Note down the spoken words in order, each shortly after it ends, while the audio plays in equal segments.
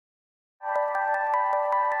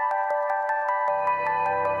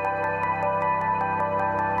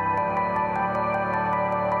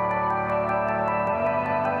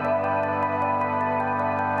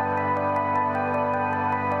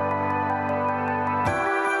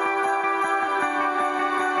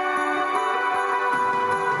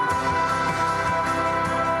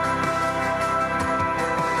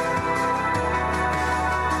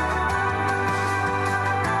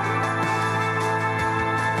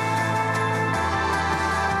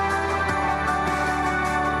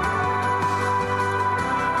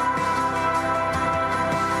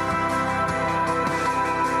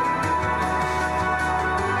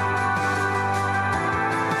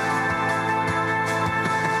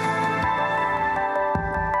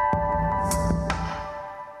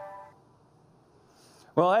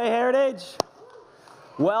Well, hey, Heritage.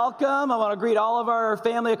 Welcome. I want to greet all of our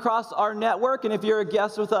family across our network. And if you're a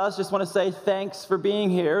guest with us, just want to say thanks for being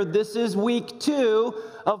here. This is week 2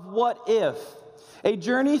 of What If? A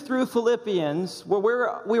journey through Philippians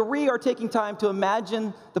where we are taking time to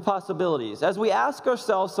imagine the possibilities as we ask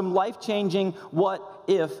ourselves some life-changing what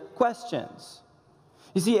if questions.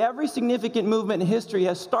 You see, every significant movement in history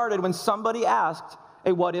has started when somebody asked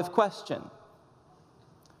a what if question.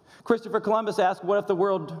 Christopher Columbus asked, what if the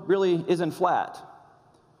world really isn't flat?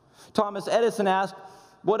 Thomas Edison asked,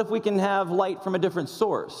 what if we can have light from a different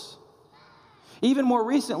source? Even more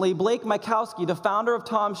recently, Blake Mykowski, the founder of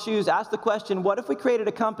Tom's Shoes, asked the question, what if we created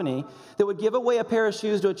a company that would give away a pair of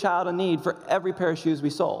shoes to a child in need for every pair of shoes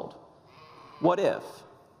we sold? What if?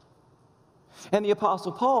 And the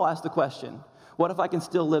Apostle Paul asked the question, what if I can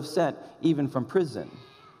still live sent even from prison?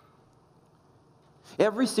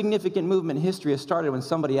 Every significant movement in history has started when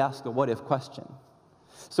somebody asked a what-if question.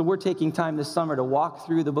 So we're taking time this summer to walk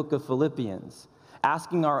through the book of Philippians,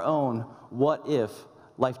 asking our own what-if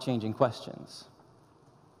life-changing questions.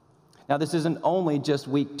 Now, this isn't only just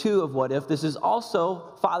week 2 of What If, this is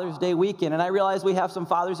also Father's Day weekend, and I realize we have some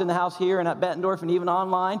fathers in the house here and at Bettendorf and even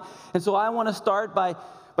online, and so I want to start by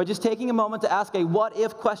just taking a moment to ask a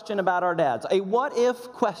what-if question about our dads. A what-if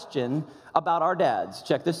question about our dads.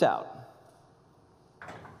 Check this out.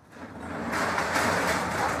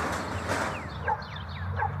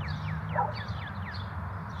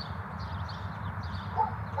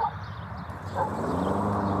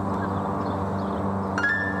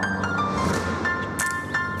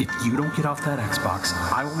 If you don't get off that Xbox,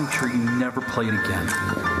 I will make sure you never play it again.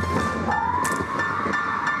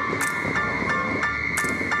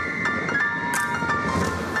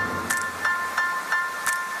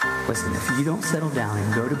 Listen, if you don't settle down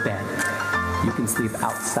and go to bed, you can sleep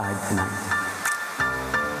outside tonight.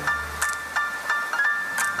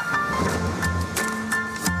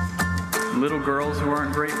 Little girls who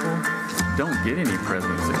aren't grateful don't get any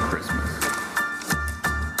presents at Christmas.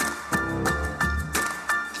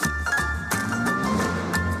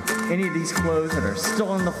 Any of these clothes that are still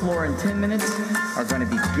on the floor in 10 minutes are going to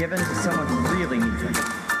be given to someone who really needs them.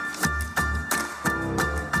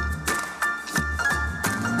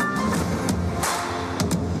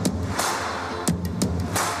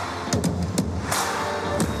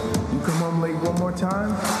 You come home late one more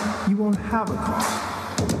time, you won't have a car.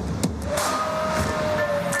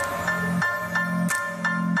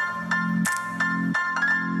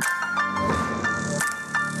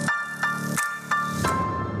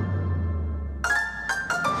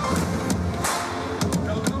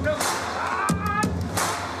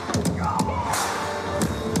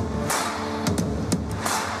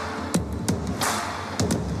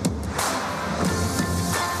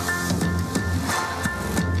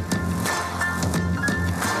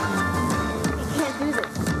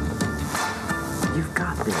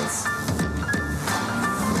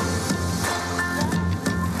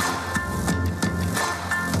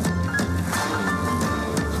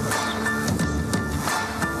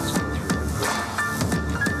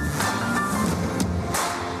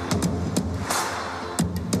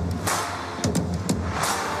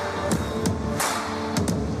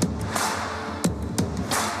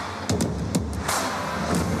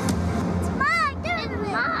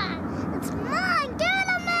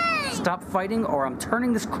 Stop fighting or I'm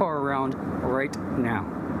turning this car around right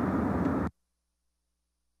now.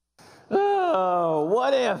 Oh,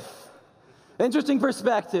 what if? Interesting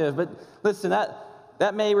perspective, but listen,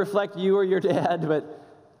 that may reflect you or your dad, but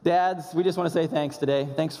dads, we just want to say thanks today.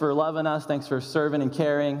 Thanks for loving us. Thanks for serving and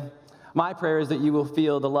caring. My prayer is that you will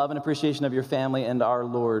feel the love and appreciation of your family and our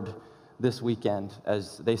Lord this weekend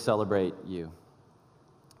as they celebrate you.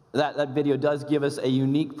 That video does give us a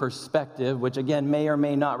unique perspective, which again may or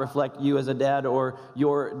may not reflect you as a dad or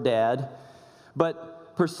your dad.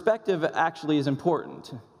 But perspective actually is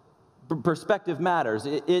important. Perspective matters.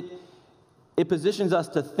 It positions us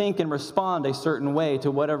to think and respond a certain way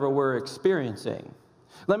to whatever we're experiencing.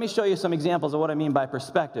 Let me show you some examples of what I mean by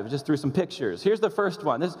perspective, just through some pictures. Here's the first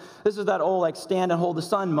one. This is that old like stand and hold the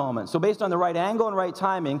sun moment. So based on the right angle and right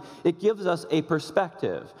timing, it gives us a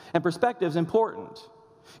perspective. And perspective is important.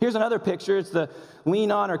 Here's another picture. It's the lean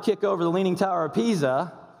on or kick over the Leaning Tower of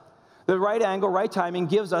Pisa. The right angle, right timing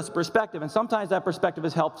gives us perspective. And sometimes that perspective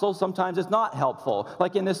is helpful, sometimes it's not helpful.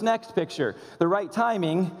 Like in this next picture, the right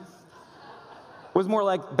timing was more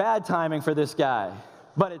like bad timing for this guy.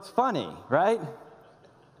 But it's funny, right?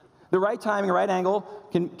 The right timing, right angle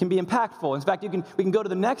can be impactful. In fact, we can go to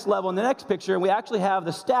the next level in the next picture, and we actually have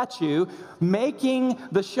the statue making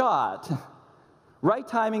the shot. Right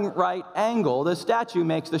timing, right angle, the statue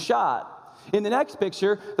makes the shot. In the next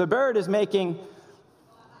picture, the bird is the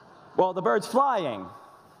bird's flying.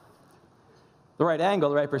 The right angle,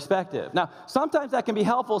 the right perspective. Now, sometimes that can be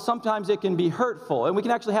helpful, sometimes it can be hurtful, and we can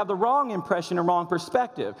actually have the wrong impression and wrong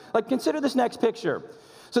perspective. Like, consider this next picture.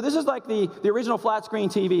 So this is like the original flat screen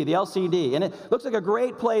TV, the LCD, and it looks like a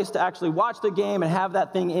great place to actually watch the game and have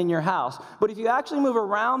that thing in your house. But if you actually move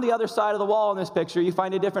around the other side of the wall in this picture, you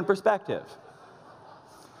find a different perspective.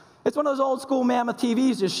 It's one of those old school mammoth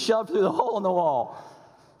TVs just shoved through the hole in the wall.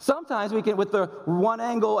 Sometimes we can, with the one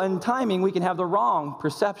angle and timing, we can have the wrong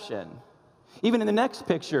perception. Even in the next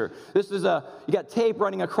picture, you got tape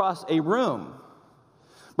running across a room.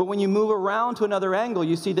 But when you move around to another angle,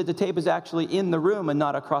 you see that the tape is actually in the room and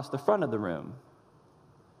not across the front of the room.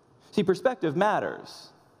 See, perspective matters.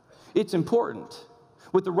 It's important.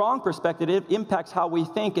 With the wrong perspective, it impacts how we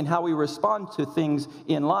think and how we respond to things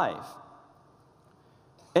in life.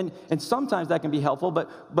 And sometimes that can be helpful,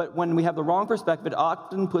 but when we have the wrong perspective, it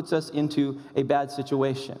often puts us into a bad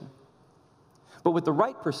situation. But with the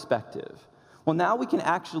right perspective, well, now we can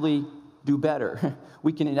actually do better.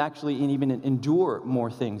 We can actually even endure more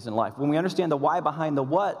things in life. When we understand the why behind the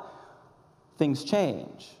what, things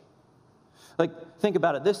change. Like, think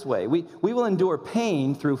about it this way. We will endure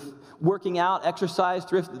pain through working out, exercise,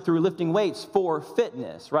 through lifting weights for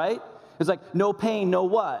fitness, right? It's like no pain, no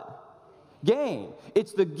what? Gain.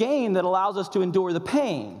 It's the gain that allows us to endure the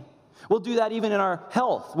pain. We'll do that even in our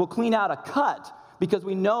health. We'll clean out a cut because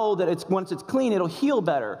we know that once it's clean, it'll heal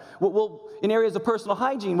better. In areas of personal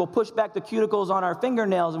hygiene, we'll push back the cuticles on our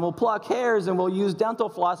fingernails, and we'll pluck hairs, and we'll use dental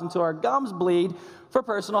floss until our gums bleed for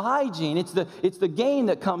personal hygiene. It's the gain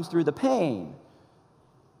that comes through the pain.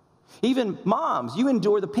 Even moms, you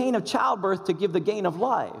endure the pain of childbirth to give the gain of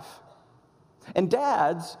life. And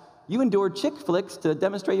dads, you endure chick flicks to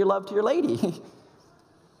demonstrate your love to your lady.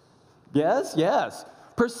 Yes.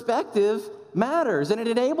 Perspective matters, and it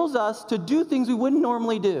enables us to do things we wouldn't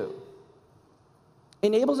normally do.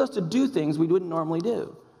 Enables us to do things we wouldn't normally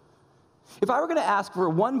do. If I were going to ask for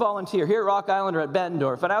one volunteer here at Rock Island or at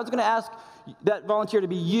Bettendorf, and I was going to ask that volunteer to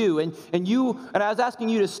be you, and I was asking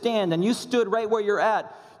you to stand, and you stood right where you're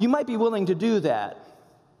at, you might be willing to do that.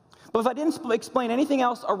 But if I didn't explain anything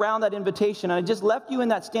else around that invitation, and I just left you in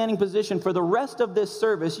that standing position for the rest of this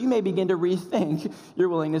service, you may begin to rethink your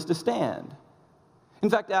willingness to stand. In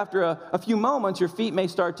fact, after a few moments, your feet may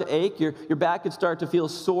start to ache, your back could start to feel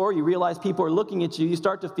sore, you realize people are looking at you, you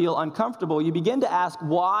start to feel uncomfortable, you begin to ask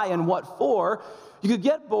why and what for. You could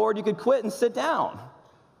get bored, you could quit and sit down.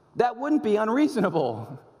 That wouldn't be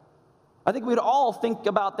unreasonable. I think we'd all think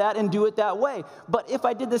about that and do it that way. But if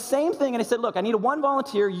I did the same thing and I said, look, I need one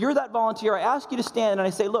volunteer, you're that volunteer, I ask you to stand, and I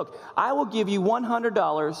say, look, I will give you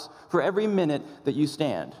 $100 for every minute that you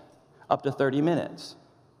stand, up to 30 minutes.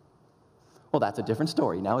 Well, that's a different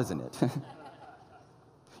story now, isn't it?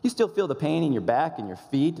 You still feel the pain in your back and your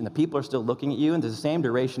feet, and the people are still looking at you, and there's the same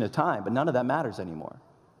duration of time, but none of that matters anymore.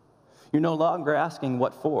 You're no longer asking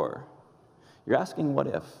what for. You're asking what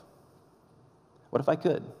if. What if I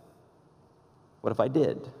could? What if I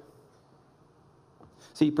did?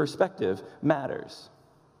 See, perspective matters.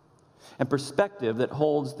 And perspective that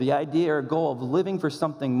holds the idea or goal of living for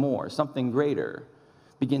something more, something greater,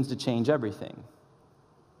 begins to change everything.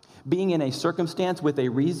 Being in a circumstance with a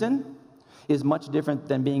reason is much different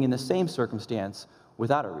than being in the same circumstance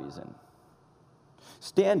without a reason.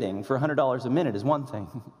 Standing for $100 a minute is one thing.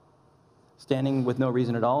 Standing with no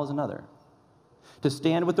reason at all is another. To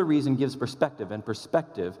stand with a reason gives perspective, and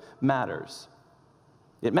perspective matters.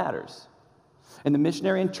 It matters. And the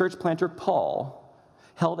missionary and church planter Paul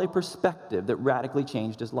held a perspective that radically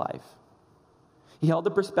changed his life. He held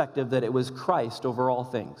the perspective that it was Christ over all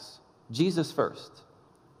things, Jesus first.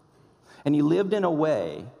 And he lived in a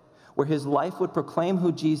way where his life would proclaim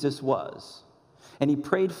who Jesus was. And he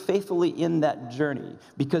prayed faithfully in that journey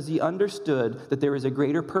because he understood that there is a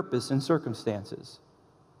greater purpose in circumstances.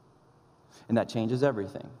 And that changes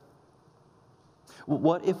everything.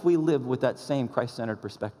 What if we live with that same Christ-centered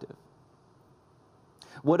perspective?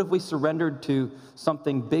 What if we surrendered to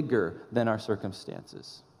something bigger than our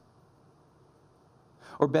circumstances?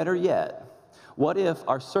 Or better yet, what if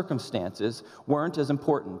our circumstances weren't as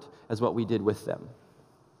important as what we did with them?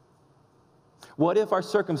 What if our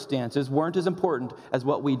circumstances weren't as important as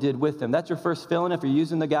what we did with them? That's your first fill-in if you're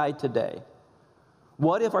using the guide today.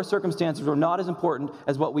 What if our circumstances were not as important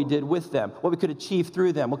as what we did with them? What we could achieve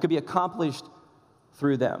through them? What could be accomplished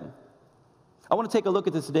through them? I want to take a look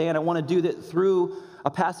at this today, and I want to do that through a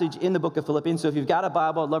passage in the book of Philippians. So if you've got a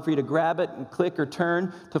Bible, I'd love for you to grab it and click or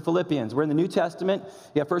turn to Philippians. We're in the New Testament.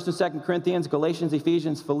 You have 1st and 2nd Corinthians, Galatians,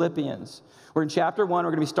 Ephesians, Philippians. We're in chapter 1.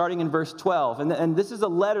 We're going to be starting in verse 12. And this is a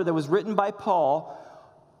letter that was written by Paul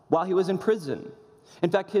while he was in prison. In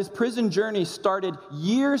fact, his prison journey started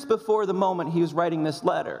years before the moment he was writing this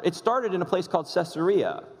letter. It started in a place called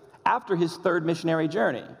Caesarea after his third missionary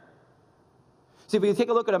journey. See, if we take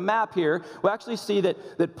a look at a map here, we'll actually see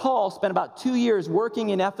that Paul spent about 2 years working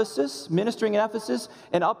in Ephesus, ministering in Ephesus,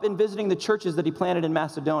 and up and visiting the churches that he planted in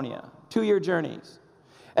Macedonia. 2-year journeys.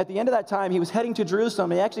 At the end of that time, he was heading to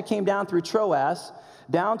Jerusalem, and he actually came down through Troas,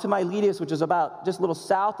 down to Miletus, which is about just a little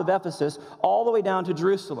south of Ephesus, all the way down to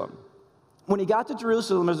Jerusalem. When he got to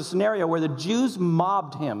Jerusalem, there's a scenario where the Jews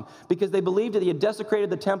mobbed him because they believed that he had desecrated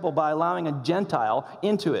the temple by allowing a Gentile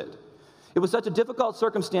into it. It was such a difficult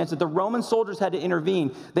circumstance that the Roman soldiers had to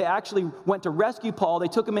intervene. They actually went to rescue Paul. They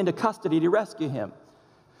took him into custody to rescue him.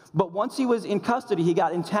 But once he was in custody, he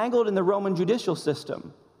got entangled in the Roman judicial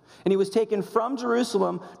system. And he was taken from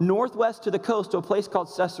Jerusalem northwest to the coast to a place called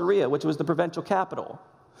Caesarea, which was the provincial capital,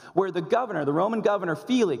 where the governor, the Roman governor,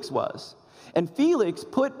 Felix was. And Felix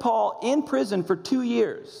put Paul in prison for 2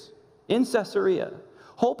 years in Caesarea,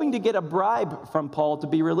 hoping to get a bribe from Paul to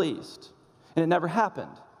be released. And it never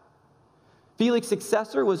happened. Felix's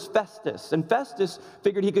successor was Festus, and Festus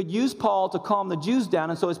figured he could use Paul to calm the Jews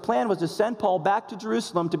down, and so his plan was to send Paul back to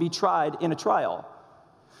Jerusalem to be tried in a trial.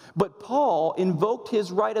 But Paul invoked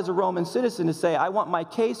his right as a Roman citizen to say, I want my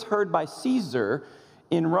case heard by Caesar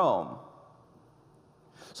in Rome.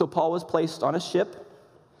 So Paul was placed on a ship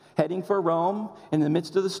heading for Rome. In the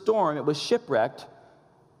midst of the storm, it was shipwrecked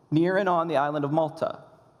near and on the island of Malta.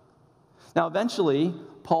 Now, eventually,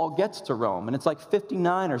 Paul gets to Rome, and it's like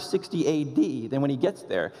 59 or 60 A.D. then when he gets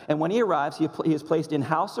there. And when he arrives, he is placed in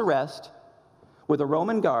house arrest with a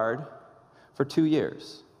Roman guard for 2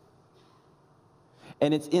 years.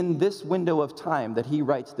 And it's in this window of time that he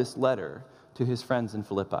writes this letter to his friends in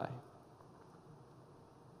Philippi.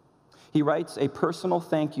 He writes a personal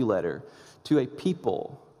thank you letter to a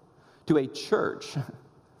people, to a church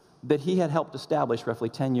that he had helped establish roughly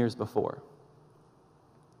 10 years before.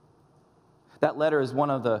 That letter is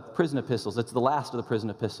one of the prison epistles. It's the last of the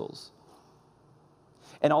prison epistles.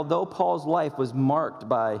 And although Paul's life was marked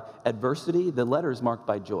by adversity, the letter is marked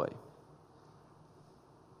by joy.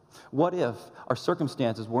 What if our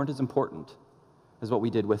circumstances weren't as important as what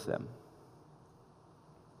we did with them?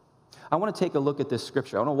 I want to take a look at this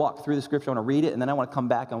scripture. I want to walk through the scripture. I want to read it, and then I want to come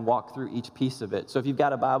back and walk through each piece of it. So if you've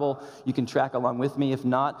got a Bible, you can track along with me. If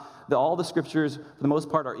not, all the scriptures, for the most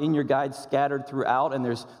part, are in your guide scattered throughout, and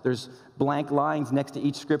there's blank lines next to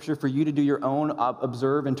each scripture for you to do your own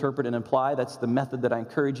observe, interpret, and apply. That's the method that I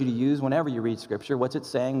encourage you to use whenever you read scripture. What's it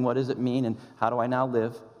saying? What does it mean? And how do I now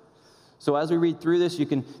live? So as we read through this, you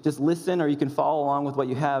can just listen or you can follow along with what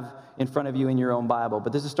you have in front of you in your own Bible.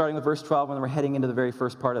 But this is starting with verse 12, and we're heading into the very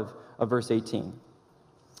first part of verse 18.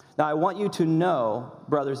 Now, I want you to know,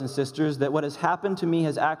 brothers and sisters, that what has happened to me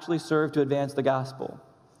has actually served to advance the gospel.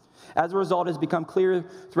 As a result, it has become clear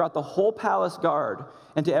throughout the whole palace guard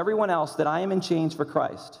and to everyone else that I am in chains for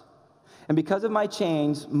Christ. And because of my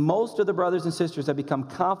chains, most of the brothers and sisters have become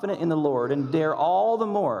confident in the Lord and dare all the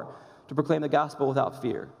more to proclaim the gospel without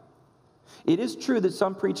fear. It is true that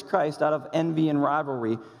some preach Christ out of envy and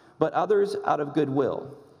rivalry, but others out of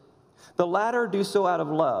goodwill. The latter do so out of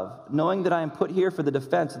love, knowing that I am put here for the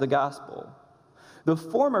defense of the gospel. The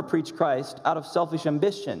former preach Christ out of selfish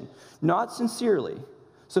ambition, not sincerely,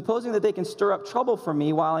 supposing that they can stir up trouble for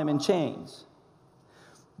me while I'm in chains.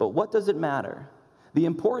 But what does it matter? The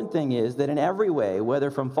important thing is that in every way,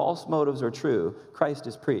 whether from false motives or true, Christ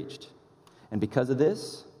is preached. And because of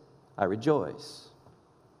this, I rejoice.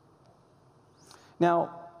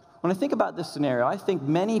 Now, when I think about this scenario, I think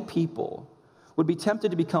many people would be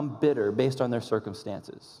tempted to become bitter based on their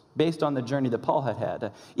circumstances, based on the journey that Paul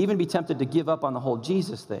had, even be tempted to give up on the whole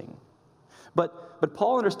Jesus thing. But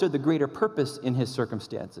Paul understood the greater purpose in his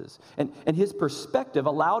circumstances, and his perspective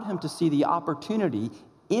allowed him to see the opportunity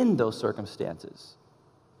in those circumstances.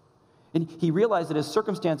 And he realized that his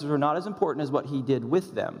circumstances were not as important as what he did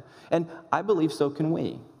with them. And I believe so can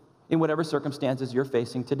we, in whatever circumstances you're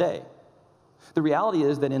facing today. The reality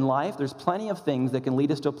is that in life, there's plenty of things that can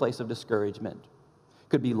lead us to a place of discouragement.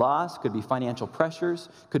 Could be loss, could be financial pressures,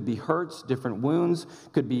 could be hurts, different wounds,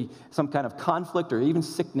 could be some kind of conflict or even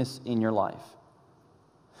sickness in your life.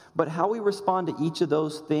 But how we respond to each of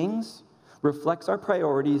those things reflects our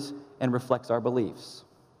priorities and reflects our beliefs.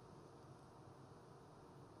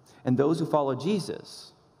 And those who follow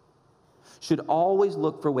Jesus should always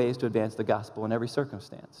look for ways to advance the gospel in every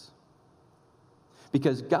circumstance.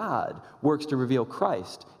 Because God works to reveal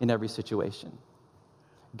Christ in every situation.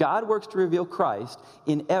 God works to reveal Christ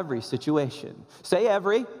in every situation. Say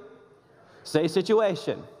every. Say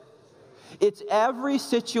situation. It's every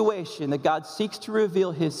situation that God seeks to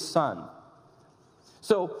reveal his Son.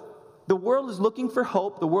 So the world is looking for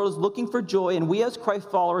hope, the world is looking for joy, and we as Christ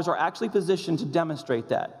followers are actually positioned to demonstrate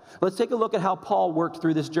that. Let's take a look at how Paul worked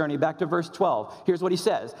through this journey. Back to verse 12. Here's what he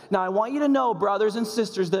says. Now I want you to know, brothers and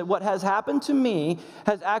sisters, that what has happened to me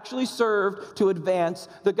has actually served to advance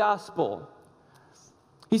the gospel.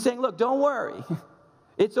 He's saying, look, don't worry.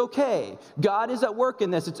 It's okay. God is at work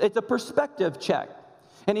in this. It's a perspective check.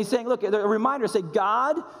 And he's saying, look, a reminder, say,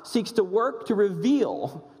 God seeks to work to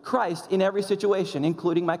reveal Christ in every situation,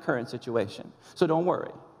 including my current situation. So don't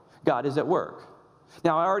worry. God is at work.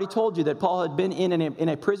 Now, I already told you that Paul had been in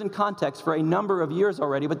a prison context for a number of years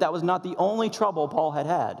already, but that was not the only trouble Paul had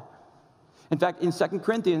had. In fact, in 2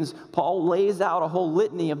 Corinthians, Paul lays out a whole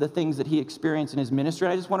litany of the things that he experienced in his ministry,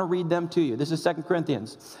 and I just want to read them to you. This is 2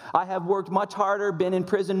 Corinthians. I have worked much harder, been in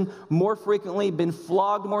prison more frequently, been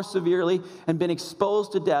flogged more severely, and been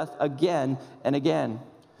exposed to death again and again.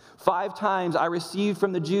 5 times I received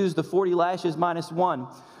from the Jews the 40 lashes minus 1.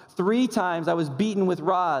 3 times I was beaten with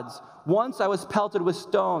rods. Once I was pelted with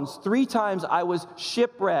stones. 3 times I was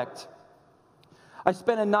shipwrecked. I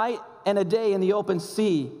spent a night and a day in the open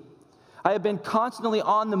sea. I have been constantly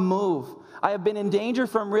on the move. I have been in danger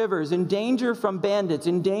from rivers, in danger from bandits,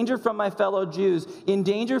 in danger from my fellow Jews, in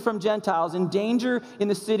danger from Gentiles, in danger in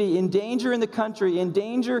the city, in danger in the country, in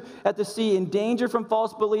danger at the sea, in danger from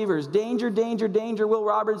false believers, danger, danger, danger, Will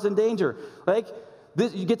Robertson, danger. Like,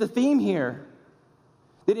 this, you get the theme here.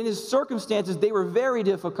 That in his circumstances, they were very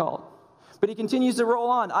difficult. But he continues to roll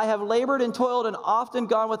on. I have labored and toiled and often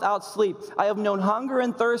gone without sleep. I have known hunger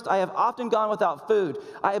and thirst. I have often gone without food.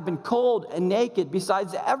 I have been cold and naked.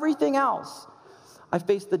 Besides everything else, I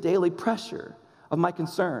face the daily pressure of my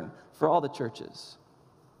concern for all the churches.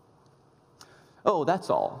 Oh, that's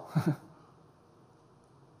all.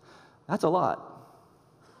 That's a lot.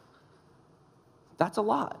 That's a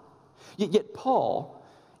lot. Yet Paul,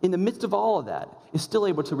 in the midst of all of that, is still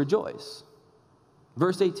able to rejoice.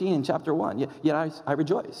 Verse 18 in chapter 1, yet I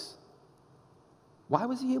rejoice. Why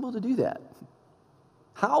was he able to do that?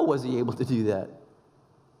 How was he able to do that?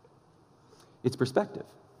 It's perspective.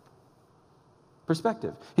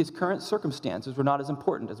 Perspective. His current circumstances were not as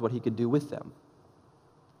important as what he could do with them.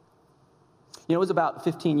 You know, it was about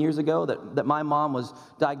 15 years ago that my mom was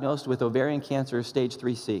diagnosed with ovarian cancer stage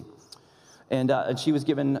 3C. And she was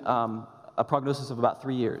given a prognosis of about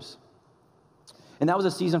 3 years. And that was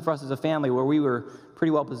a season for us as a family where we were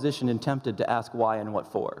pretty well positioned and tempted to ask why and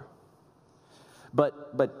what for.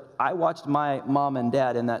 But I watched my mom and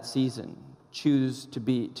dad in that season choose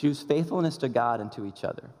faithfulness to God and to each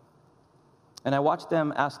other. And I watched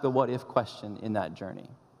them ask the what if question in that journey.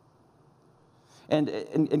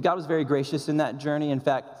 And God was very gracious in that journey. In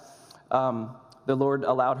fact, the Lord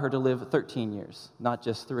allowed her to live 13 years, not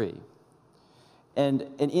just 3. And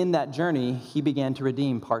in that journey, he began to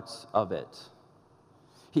redeem parts of it.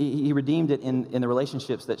 He redeemed it in the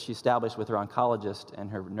relationships that she established with her oncologist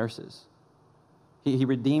and her nurses. He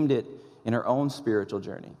redeemed it in her own spiritual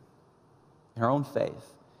journey, in her own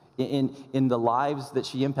faith, in the lives that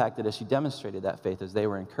she impacted as she demonstrated that faith as they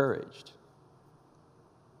were encouraged.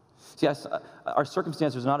 See, our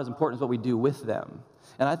circumstances are not as important as what we do with them.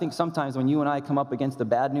 And I think sometimes when you and I come up against the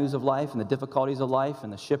bad news of life and the difficulties of life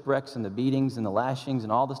and the shipwrecks and the beatings and the lashings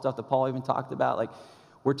and all the stuff that Paul even talked about, like,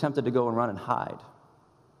 we're tempted to go and run and hide.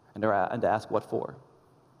 And to ask what for,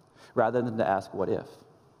 rather than to ask what if.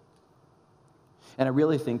 And I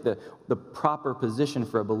really think that the proper position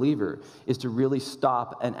for a believer is to really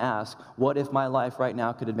stop and ask, what if my life right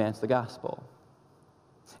now could advance the gospel?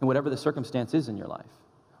 And whatever the circumstance is in your life,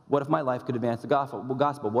 what if my life could advance the gospel?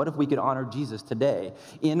 What if we could honor Jesus today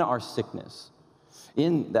in our sickness,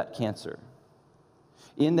 in that cancer,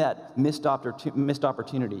 in that missed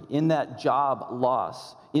opportunity, in that job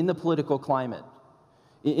loss, in the political climate,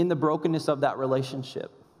 in the brokenness of that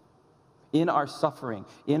relationship, in our suffering,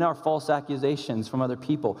 in our false accusations from other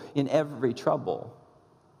people, in every trouble?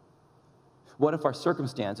 What if our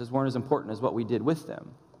circumstances weren't as important as what we did with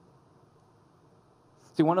them?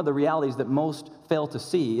 See, one of the realities that most fail to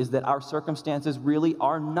see is that our circumstances really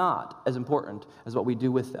are not as important as what we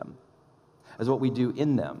do with them, as what we do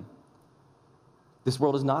in them. This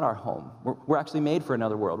world is not our home. We're actually made for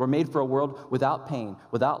another world. We're made for a world without pain,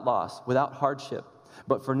 without loss, without hardship.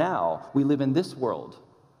 But for now, we live in this world.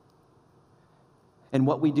 And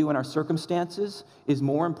what we do in our circumstances is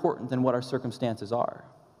more important than what our circumstances are.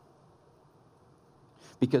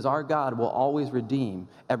 Because our God will always redeem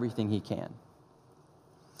everything he can.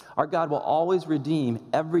 Our God will always redeem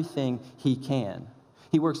everything he can.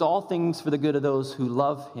 He works all things for the good of those who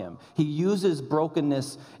love him. He uses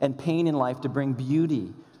brokenness and pain in life to bring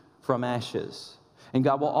beauty from ashes. And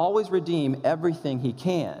God will always redeem everything he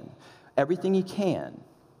can. Everything he can.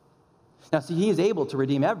 Now, see, he is able to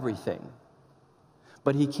redeem everything.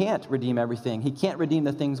 But he can't redeem everything. He can't redeem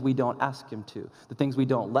the things we don't ask him to, the things we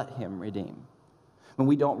don't let him redeem. When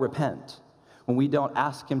we don't repent, when we don't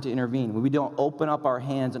ask him to intervene, when we don't open up our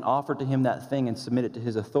hands and offer to him that thing and submit it to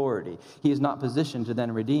his authority, he is not positioned to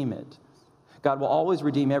then redeem it. God will always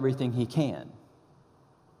redeem everything he can.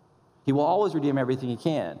 He will always redeem everything he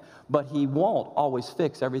can, but he won't always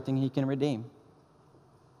fix everything he can redeem.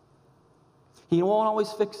 He won't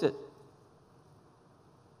always fix it.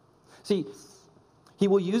 See, he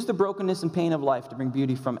will use the brokenness and pain of life to bring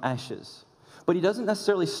beauty from ashes, but he doesn't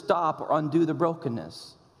necessarily stop or undo the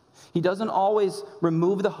brokenness. He doesn't always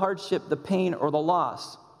remove the hardship, the pain, or the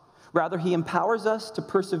loss. Rather, he empowers us to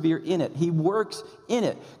persevere in it. He works in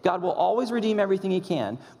it. God will always redeem everything he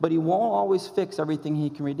can, but he won't always fix everything he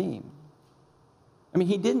can redeem. I mean,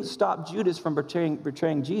 he didn't stop Judas from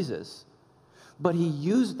betraying Jesus, but he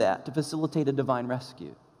used that to facilitate a divine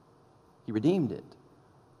rescue. He redeemed it.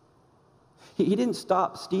 He didn't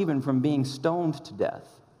stop Stephen from being stoned to death,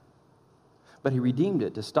 but he redeemed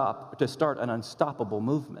it to start an unstoppable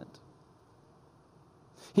movement.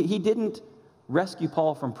 He didn't rescue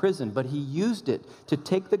Paul from prison, but he used it to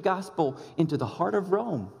take the gospel into the heart of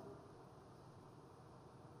Rome.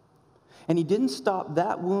 And he didn't stop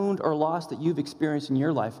that wound or loss that you've experienced in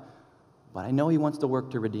your life, but I know he wants to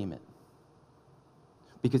work to redeem it,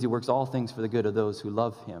 because he works all things for the good of those who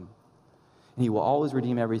love him. And he will always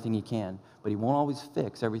redeem everything he can, but he won't always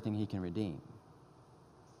fix everything he can redeem.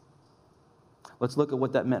 Let's look at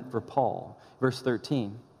what that meant for Paul. Verse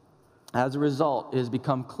 13. As a result, it has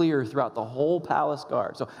become clear throughout the whole palace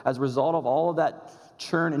guard. So as a result of all of that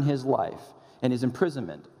churn in his life and his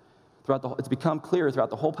imprisonment, it's become clear throughout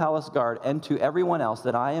the whole palace guard and to everyone else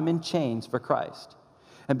that I am in chains for Christ.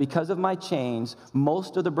 And because of my chains,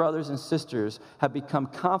 most of the brothers and sisters have become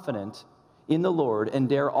confident in the Lord and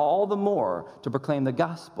dare all the more to proclaim the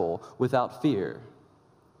gospel without fear.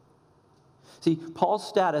 See, Paul's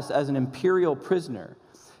status as an imperial prisoner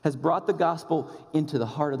has brought the gospel into the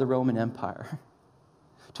heart of the Roman Empire,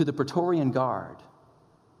 to the Praetorian Guard.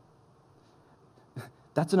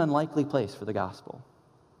 That's an unlikely place for the gospel.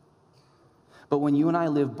 But when you and I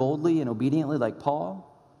live boldly and obediently like Paul,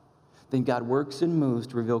 then God works and moves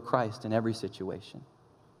to reveal Christ in every situation.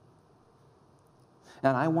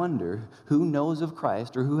 And I wonder who knows of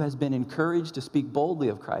Christ or who has been encouraged to speak boldly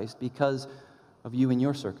of Christ because of you and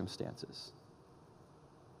your circumstances.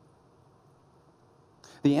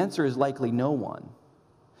 The answer is likely no one,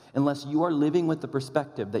 unless you are living with the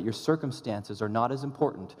perspective that your circumstances are not as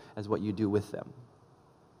important as what you do with them.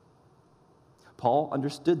 Paul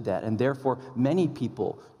understood that, and therefore many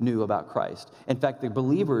people knew about Christ. In fact, the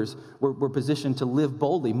believers were positioned to live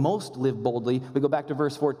boldly. Most live boldly. We go back to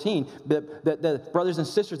verse 14. The brothers and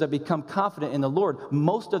sisters have become confident in the Lord.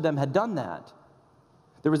 Most of them had done that.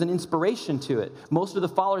 There was an inspiration to it. Most of the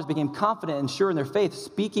followers became confident and sure in their faith,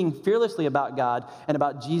 speaking fearlessly about God and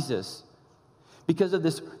about Jesus because of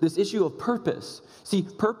this issue of purpose. See,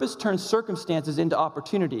 purpose turns circumstances into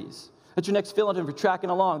opportunities. That's your next fill-in if you're tracking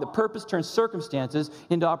along. The purpose turns circumstances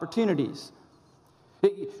into opportunities.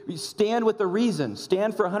 You stand with the reason.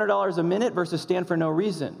 Stand for $100 a minute versus stand for no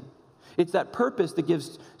reason. It's that purpose that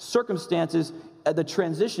gives circumstances the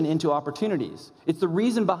transition into opportunities. It's the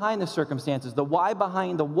reason behind the circumstances, the why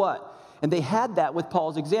behind the what. And they had that with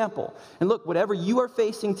Paul's example. And look, whatever you are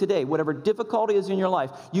facing today, whatever difficulty is in your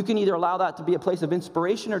life, you can either allow that to be a place of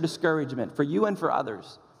inspiration or discouragement for you and for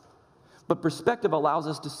others. But perspective allows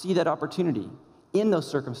us to see that opportunity in those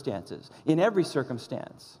circumstances, in every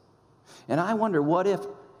circumstance. And I wonder, what if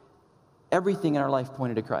everything in our life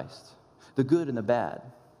pointed to Christ? The good and the bad,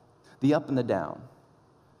 the up and the down,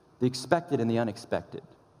 the expected and the unexpected.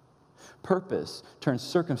 Purpose turns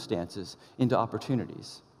circumstances into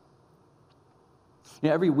opportunities. You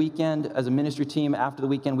know, every weekend as a ministry team, after the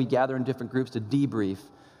weekend, we gather in different groups to debrief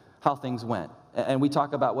how things went. And we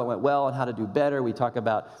talk about what went well and how to do better. We talk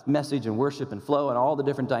about message and worship and flow and all the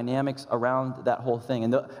different dynamics around that whole thing.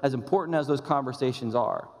 And as important as those conversations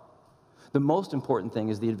are, the most important thing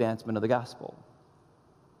is the advancement of the gospel.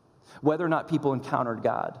 Whether or not people encountered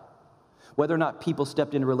God, whether or not people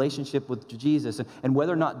stepped into relationship with Jesus, and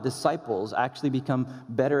whether or not disciples actually become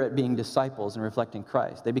better at being disciples and reflecting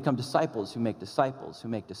Christ. They become disciples who make disciples who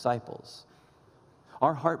make disciples.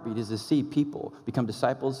 Our heartbeat is to see people become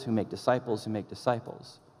disciples who make disciples who make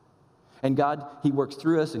disciples. And God, he works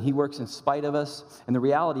through us and he works in spite of us. And the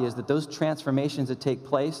reality is that those transformations that take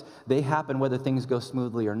place, they happen whether things go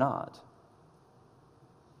smoothly or not.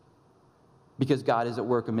 Because God is at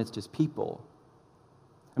work amidst his people.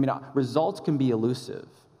 I mean, results can be elusive,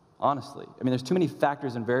 honestly. I mean, there's too many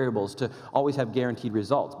factors and variables to always have guaranteed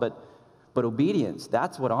results. But obedience,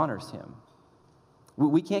 that's what honors him.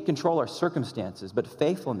 We can't control our circumstances, but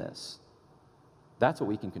faithfulness, that's what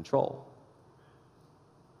we can control.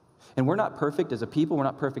 And we're not perfect as a people, we're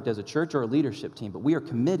not perfect as a church or a leadership team, but we are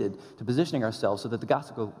committed to positioning ourselves so that the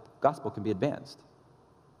gospel can be advanced.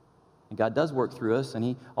 And God does work through us, and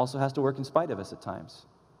he also has to work in spite of us at times.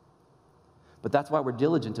 But that's why we're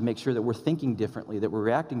diligent to make sure that we're thinking differently, that we're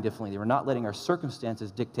reacting differently, that we're not letting our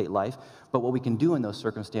circumstances dictate life, but what we can do in those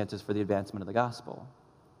circumstances for the advancement of the gospel.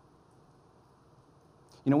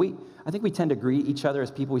 You know, I think we tend to greet each other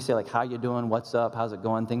as people. We say, like, how you doing, what's up, how's it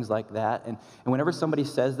going, things like that. And whenever somebody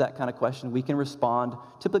says that kind of question, we can respond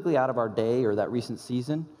typically out of our day or that recent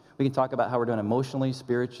season. We can talk about how we're doing emotionally,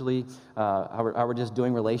 spiritually, how we're just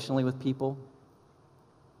doing relationally with people.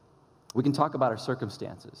 We can talk about our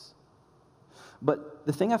circumstances. But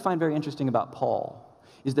the thing I find very interesting about Paul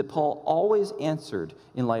is that Paul always answered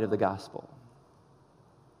in light of the gospel,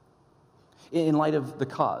 in light of the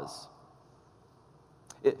cause.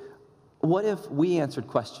 What if we answered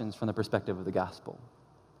questions from the perspective of the gospel?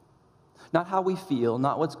 Not how we feel,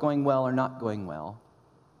 not what's going well or not going well,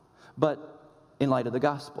 but in light of the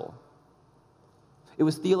gospel. It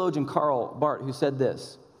was theologian Karl Barth who said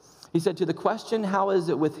this. He said, to the question, how is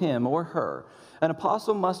it with him or her, an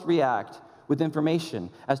apostle must react with information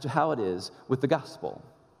as to how it is with the gospel.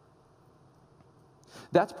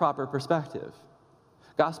 That's proper perspective.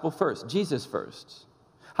 Gospel first, Jesus first.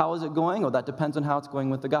 How is it going? Well, that depends on how it's going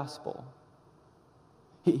with the gospel.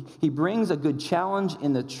 He brings a good challenge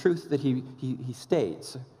in the truth that he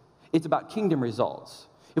states. It's about kingdom results.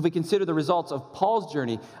 If we consider the results of Paul's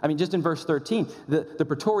journey, I mean, just in verse 13, the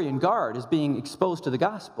Praetorian Guard is being exposed to the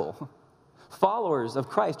gospel. Followers of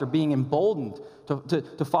Christ are being emboldened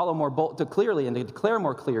to follow more clearly and to declare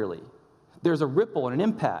more clearly. There's a ripple and an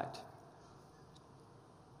impact.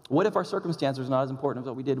 What if our circumstances are not as important as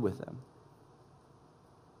what we did with them?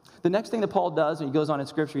 The next thing that Paul does, when he goes on in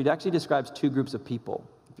Scripture, he actually describes two groups of people.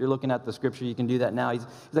 If you're looking at the Scripture, you can do that now. He's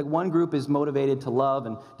like, one group is motivated to love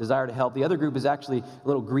and desire to help. The other group is actually a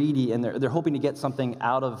little greedy, and they're hoping to get something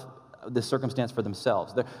out of this circumstance for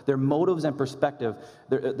themselves. Their motives and perspective,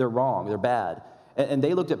 they're wrong, they're bad. And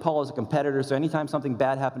they looked at Paul as a competitor, so anytime something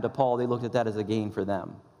bad happened to Paul, they looked at that as a gain for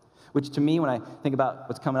them. Which to me, when I think about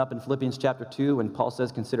what's coming up in Philippians chapter 2, when Paul says,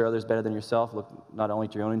 consider others better than yourself, look not only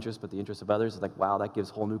to your own interests, but the interests of others, it's like, wow, that gives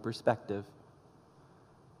whole new perspective.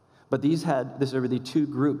 But these are the two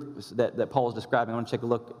groups that Paul is describing. I want to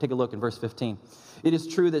take a look in verse 15. It is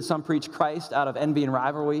true that some preach Christ out of envy and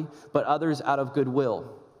rivalry, but others out of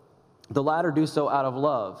goodwill. The latter do so out of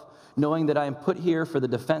love, knowing that I am put here for the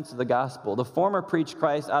defense of the gospel. The former preach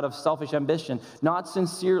Christ out of selfish ambition, not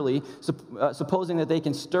sincerely, supposing that they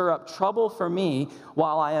can stir up trouble for me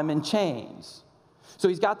while I am in chains. So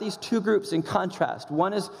he's got these two groups in contrast.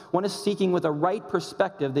 One is seeking with a right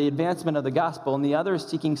perspective the advancement of the gospel, and the other is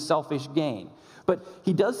seeking selfish gain. But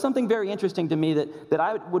he does something very interesting to me that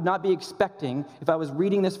I would not be expecting if I was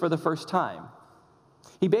reading this for the first time.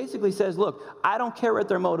 He basically says, look, I don't care what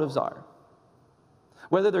their motives are.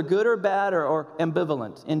 Whether they're good or bad or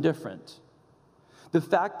ambivalent, indifferent. The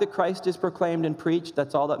fact that Christ is proclaimed and preached,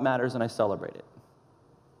 that's all that matters, and I celebrate it.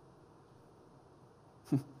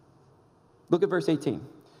 Look at verse 18.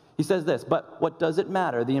 He says this, but what does it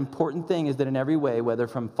matter? The important thing is that in every way, whether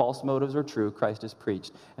from false motives or true, Christ is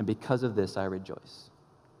preached, and because of this I rejoice.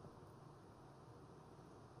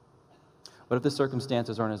 What if the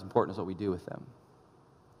circumstances aren't as important as what we do with them?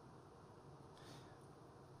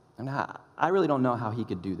 And I really don't know how he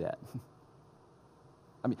could do that.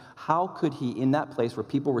 I mean, how could he, in that place where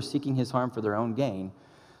people were seeking his harm for their own gain,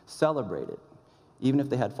 celebrate it, even if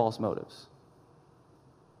they had false motives?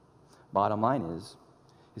 Bottom line is,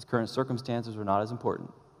 his current circumstances were not as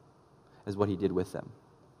important as what he did with them,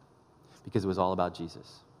 because it was all about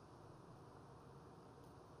Jesus.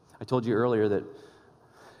 I told you earlier that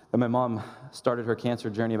my mom started her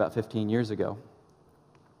cancer journey about 15 years ago,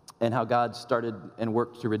 and how God started and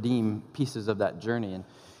worked to redeem pieces of that journey. And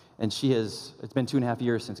it's been 2.5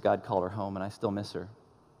 years since God called her home, and I still miss her.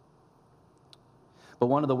 But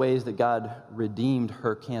one of the ways that God redeemed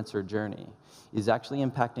her cancer journey is actually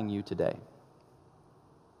impacting you today.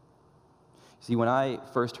 See, when I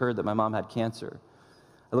first heard that my mom had cancer,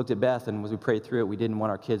 I looked at Beth, and as we prayed through it, we didn't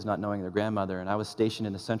want our kids not knowing their grandmother. And I was stationed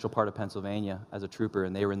in the central part of Pennsylvania as a trooper,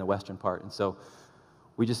 and they were in the western part. And so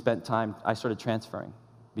we just spent time, I started transferring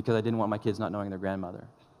because I didn't want my kids not knowing their grandmother.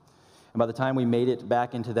 And by the time we made it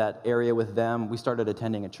back into that area with them, we started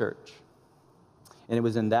attending a church. And it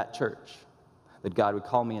was in that church that God would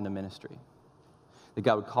call me into ministry, that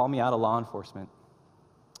God would call me out of law enforcement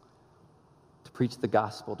to preach the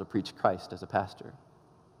gospel, to preach Christ as a pastor.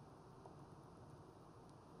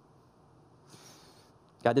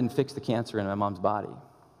 God didn't fix the cancer in my mom's body,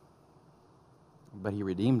 but he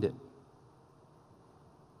redeemed it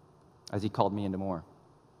as he called me into more.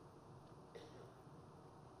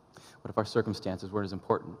 What if our circumstances weren't as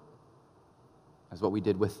important as what we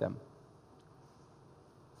did with them?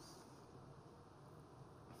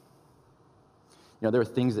 You know, there are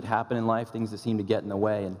things that happen in life, things that seem to get in the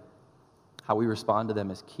way, and how we respond to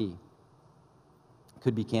them is key. It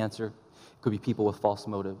could be cancer. It could be people with false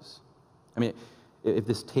motives. I mean, if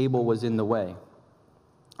this table was in the way,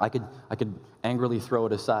 I could angrily throw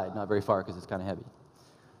it aside, not very far because it's kind of heavy.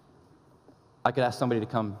 I could ask somebody to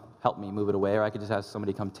come help me move it away, or I could just ask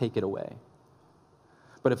somebody to come take it away.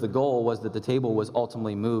 But if the goal was that the table was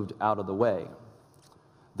ultimately moved out of the way,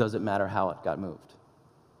 does it matter how it got moved?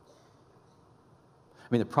 I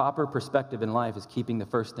mean, the proper perspective in life is keeping the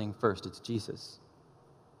first thing first. It's Jesus.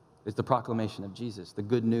 It's the proclamation of Jesus, the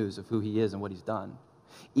good news of who he is and what he's done,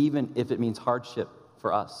 even if it means hardship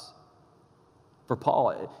for us. For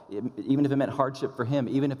Paul, even if it meant hardship for him,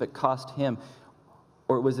 even if it cost him,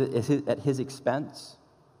 or it was at his expense,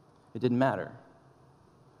 it didn't matter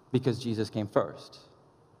because Jesus came first.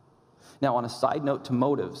 Now, on a side note to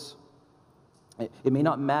motives, it may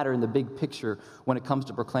not matter in the big picture when it comes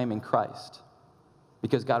to proclaiming Christ,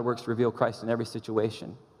 because God works to reveal Christ in every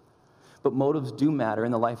situation. But motives do matter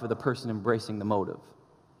in the life of the person embracing the motive.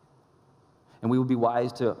 And we would be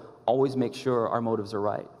wise to always make sure our motives are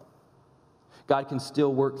right. God can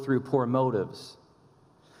still work through poor motives,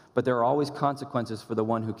 but there are always consequences for the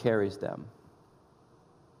one who carries them.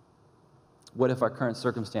 What if our current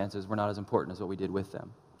circumstances were not as important as what we did with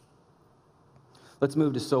them? Let's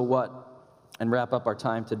move to so what and wrap up our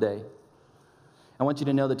time today. I want you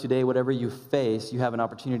to know that today, whatever you face, you have an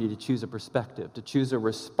opportunity to choose a perspective, to choose a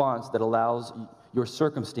response that allows your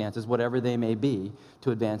circumstances, whatever they may be,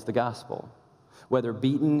 to advance the gospel. Whether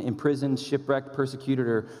beaten, imprisoned, shipwrecked,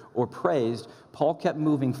 persecuted, or praised, Paul kept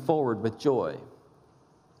moving forward with joy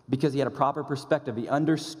because he had a proper perspective. He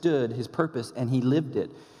understood his purpose and he lived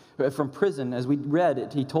it. From prison, as we read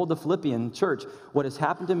it, he told the Philippian church, what has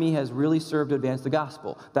happened to me has really served to advance the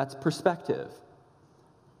gospel. That's perspective.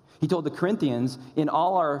 He told the Corinthians, in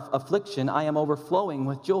all our affliction, I am overflowing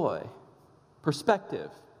with joy.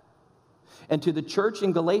 Perspective. And to the church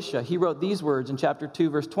in Galatia, he wrote these words in chapter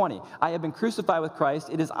 2, verse 20. I have been crucified with Christ.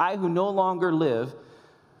 It is I who no longer live,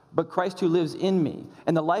 but Christ who lives in me.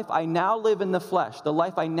 And the life I now live in the flesh, the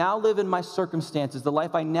life I now live in my circumstances, the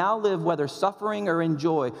life I now live, whether suffering or in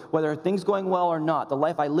joy, whether things going well or not, the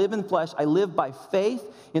life I live in flesh, I live by faith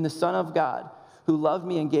in the Son of God, who loved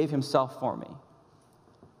me and gave himself for me.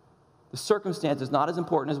 The circumstance is not as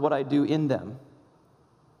important as what I do in them.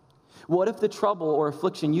 What if the trouble or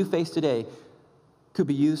affliction you face today could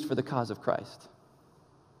be used for the cause of Christ?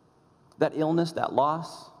 That illness, that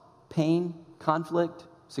loss, pain, conflict,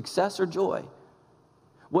 success, or joy.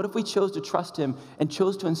 What if we chose to trust him and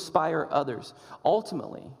chose to inspire others?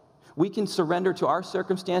 Ultimately, we can surrender to our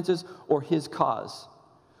circumstances or his cause.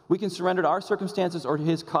 We can surrender to our circumstances or to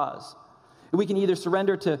his cause. We can either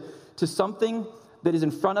surrender to something that is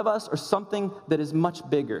in front of us or something that is much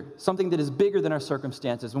bigger, something that is bigger than our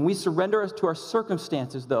circumstances. When we surrender to our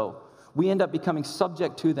circumstances, though, we end up becoming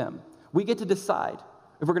subject to them. We get to decide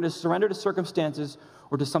if we're going to surrender to circumstances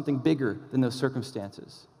or to something bigger than those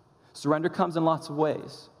circumstances. Surrender comes in lots of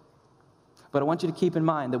ways. But I want you to keep in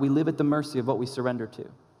mind that we live at the mercy of what we surrender to.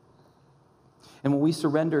 And when we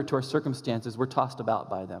surrender to our circumstances, we're tossed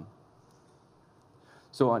about by them.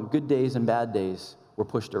 So on good days and bad days, we're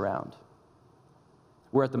pushed around.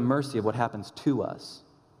 We're at the mercy of what happens to us.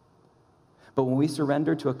 But when we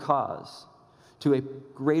surrender to a cause, to a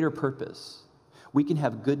greater purpose, we can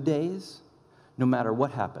have good days no matter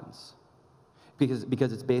what happens, because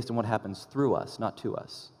it's based on what happens through us, not to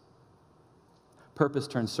us. Purpose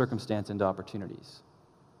turns circumstance into opportunities.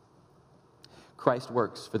 Christ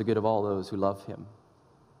works for the good of all those who love him.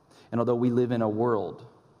 And although we live in a world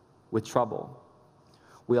with trouble,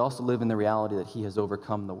 we also live in the reality that he has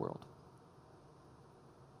overcome the world.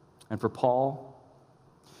 And for Paul,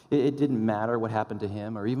 it didn't matter what happened to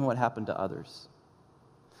him or even what happened to others,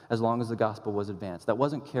 as long as the gospel was advanced. That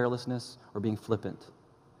wasn't carelessness or being flippant.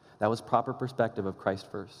 That was proper perspective of Christ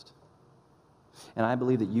first. And I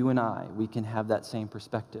believe that you and I, we can have that same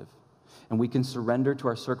perspective. And we can surrender to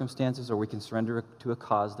our circumstances, or we can surrender to a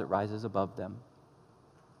cause that rises above them.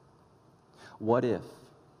 What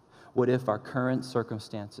if our current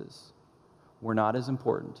circumstances were not as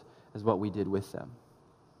important as what we did with them?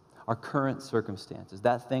 Our current circumstances,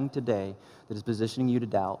 that thing today that is positioning you to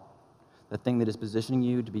doubt, that thing that is positioning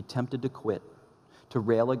you to be tempted to quit, to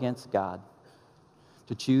rail against God,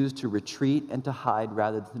 to choose to retreat and to hide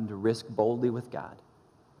rather than to risk boldly with God.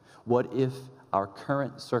 What if our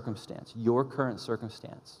current circumstance, your current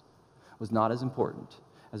circumstance, was not as important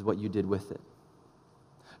as what you did with it?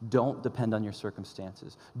 Don't depend on your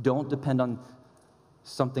circumstances. Don't depend on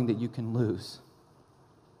something that you can lose.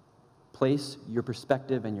 Place your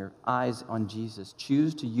perspective and your eyes on Jesus.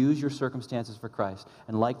 Choose to use your circumstances for Christ.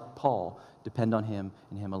 And like Paul, depend on him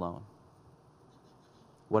and him alone.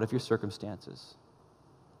 What if your circumstances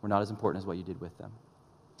were not as important as what you did with them?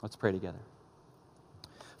 Let's pray together.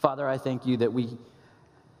 Father, I thank you that we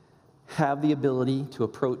have the ability to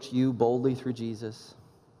approach you boldly through Jesus.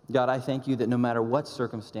 God, I thank you that no matter what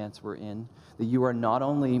circumstance we're in, that you are not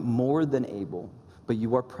only more than able, but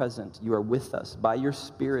you are present. You are with us. By your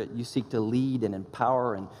Spirit, you seek to lead and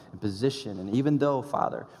empower and position. And even though,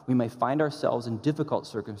 Father, we may find ourselves in difficult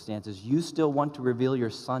circumstances, you still want to reveal your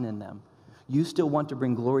Son in them. You still want to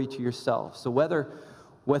bring glory to yourself. So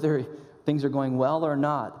whether things are going well or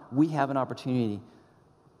not, we have an opportunity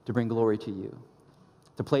to bring glory to you,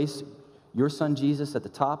 to place your Son Jesus at the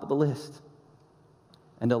top of the list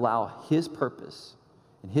and allow his purpose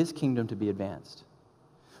and his kingdom to be advanced.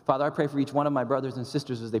 Father, I pray for each one of my brothers and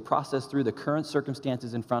sisters as they process through the current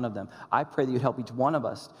circumstances in front of them. I pray that you'd help each one of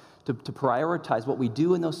us to prioritize what we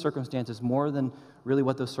do in those circumstances more than really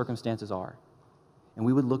what those circumstances are. And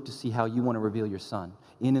we would look to see how you want to reveal your Son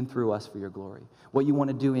in and through us for your glory. What you want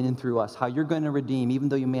to do in and through us, how you're going to redeem, even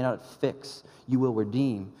though you may not fix, you will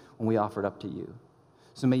redeem when we offer it up to you.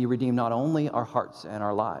 So may you redeem not only our hearts and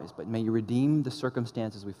our lives, but may you redeem the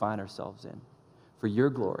circumstances we find ourselves in for your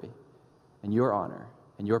glory and your honor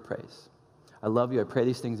and your praise. I love you. I pray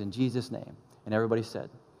these things in Jesus' name. And everybody said,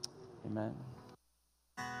 amen.